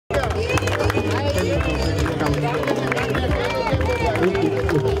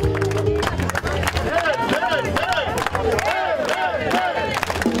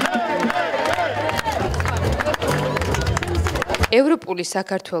ევროპული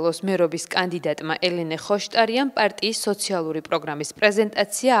საქართველოს მერობის კანდიდატმა ელენე ხოშტარიამ პარტიის სოციალური პროგრამის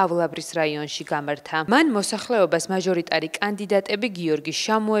პრეზენტაცია ავლაბრის რაიონში გამართა. მან მოსახლეობას მაჟორიტარი კანდიდატები გიორგი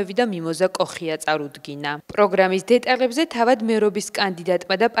შამოევი და მიმოზა კოხია წარუდგინა. პროგრამის დეტალებზე თავად მერობის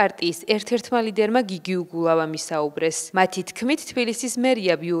კანდიდატმა და პარტიის ერთ-ერთმა ლიდერმა გიგი უგულავამ ისაუბრეს. მათი თქმით, თბილისის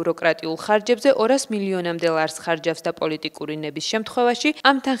მერია ბიუროკრატიულ ხარჯებზე 200 მილიონამდე ლარს ხარჯავს და პოლიტიკური ნების შემთხვევაში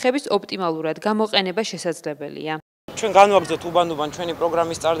ამ თანხების ოპტიმალურად გამოყენება შესაძლებელია. ჩვენ განვაგრძოთ უბან-უბან ჩვენი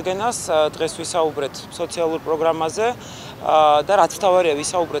პროგრამის წარდგენას, დღეს ვისაუბრეთ სოციალურ პროგრამაზე და რაც თავარია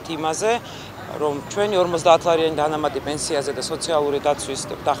ვისაუბრეთ იმაზე, რომ ჩვენი 50 ლარიანი დანამატი პენსიაზე და სოციალური დაცვის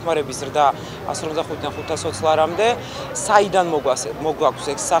დახმარების ზრდა 155-დან 500 ლარამდე, საიდან მოგვაქვს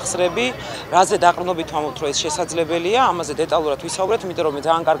ეს სახსრები, რაზე დაყრდნობით ვამბობთ, რომ ეს შესაძლებელია, ამაზე დეტალურად ვისაუბრეთ, იმიტომ რომ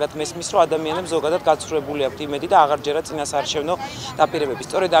ძალიან კარგად მესმის, რომ ადამიანებს ზოგადად გაცხრებული აქვთ იმედი და აღარ ჯერა წინასაარჩევნო დაპირებები.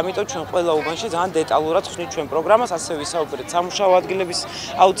 სწორედ ამიტომ ჩვენ ყველა უბანში ძალიან დეტალურად ხსნით ჩვენ პროგრამას, ასევე ვისაუბრეთ სამუშაო ადგილების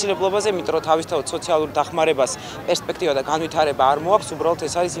აუცილებლობაზე, იმიტომ რომ თავისთავად სოციალურ დახმარებას პერსპექტივა და განვითარება არ მოაქვს, უბრალოდ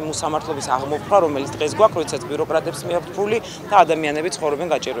ეს არის იმ უსამართლობის აღმოფხვრა, რომელიც დღეს გვაქვს, როდესაც ბიუროკრატებს მიაქვთ ფული და ადამიანები ცხოვრობენ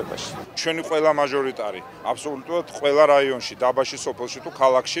გაჭირვებაში. ჩვენი ყველა მაჟორიტარი, აბსოლუტურად ყველა რაიონში, დაბაში, სოფელში თუ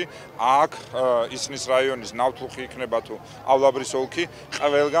ქალაქში, აქ ისნის რაიონის ნავთლუხი იქნება თუ ავლაბრის ოლქი,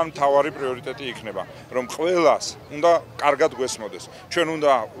 ყველგან მთავარი პრიორიტეტი იქნება, რომ ყველას უნდა კარგად გვესმოდეს. ჩვენ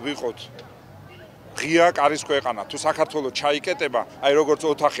უნდა ვიყოთ ღია კარის ქვეყანა. თუ საქართველოს ჩაიკეტება, აი როგორც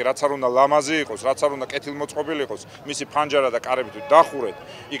ოთახი, რაც არ უნდა ლამაზი იყოს, რაც არ უნდა კეთილმოწყობილი იყოს, მისი ფანჯარა და კარები თუ დახურეთ,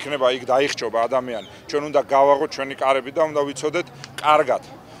 იქნება იქ დაიხჭობა ადამიანი. ჩვენ უნდა გავაღოთ ჩვენი კარები და უნდა ვიცოდეთ კარგად,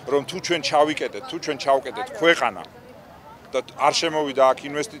 რომ თუ ჩვენ ჩავიკეტეთ, თუ ჩვენ ჩავკეტეთ ქვეყანა და არ შემოვიდა აქ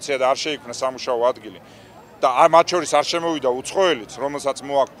ინვესტიცია და არ შეიქმნა სამუშაო ადგილი და მათ შორის არ შემოვიდა უცხოელიც, რომელსაც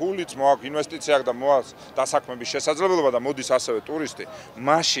მოაქვს ფულიც, მოაქვს ინვესტიცია და მოაქვს დასაქმების შესაძლებლობა და მოდის ასევე ტურისტი,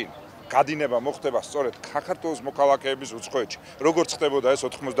 მაშინ გადინება მოხდება სწორედ საქართველოს მოქალაქეების უცხოეთში, როგორც ხდებოდა ეს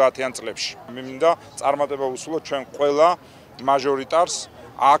 90-იან წლებში. მინდა წარმატება ვუსურვოთ ჩვენ ყველა მაჟორიტარს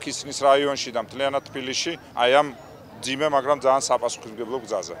აქ ისნის რაიონში და მთლიანად თბილისში, აი ამ ძიმე, მაგრამ ძალიან საპასუხისმგებლო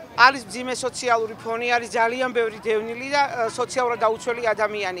გზაზე. არის ძიმე სოციალური ფონი, არის ძალიან ბევრი დევნილი და სოციალურად დაუცველი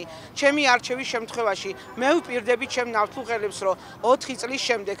ადამიანი. ჩემი არჩევის შემთხვევაში მე ვპირდები ჩემ ნავთლუღელებს, რომ 4 წლის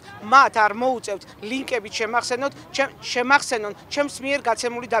შემდეგ მათ არ მოუწევთ ლინკებით შემახსენონ ჩემს მიერ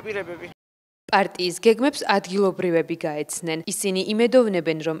გაცემული დაპირებები. პარტიის გეგმებს ადგილობრივები გაეცნენ. ისინი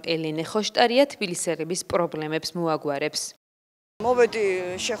იმედოვნებენ, რომ ელენე ხოშტარია თბილისელების პრობლემებს მოაგვარებს. მოვედი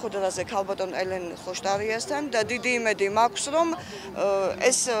შეხვედრაზე ქალბატონ ელენ ხოშტარიასთან და დიდი იმედი მაქვს, რომ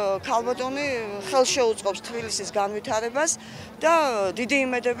ეს ქალბატონი ხელს შეუწყობს თბილისის განვითარებას და დიდი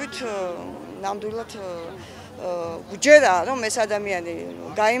იმედებით ნამდვილად გჯერა, რომ ეს ადამიანი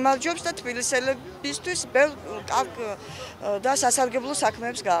გაიმარჯვებს და თბილისელებისთვის ბევრ კარგ და სასარგებლო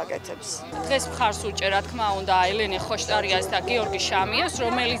საქმეებს გააკეთებს. დღეს მხარს უჭერ, რა თქმა უნდა, ელენე ხოშტარიას და გიორგი შამიას,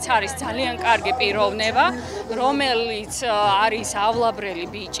 რომელიც არის ძალიან კარგი პიროვნება, რომელიც არის ავლაბრელი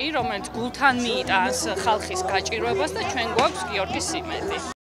ბიჭი, რომელიც გულთან მიიტანს ხალხის გაჭირვებას და ჩვენ გვაქვს გიორგის იმედი.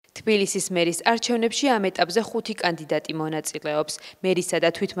 თბილისის მერის არჩევნებში ამ ეტაპზე 5 კანდიდატი მონაწილეობს. მერისა და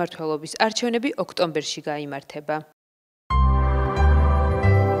თვითმმართველობის არჩევნები ოქტომბერში გაიმართება.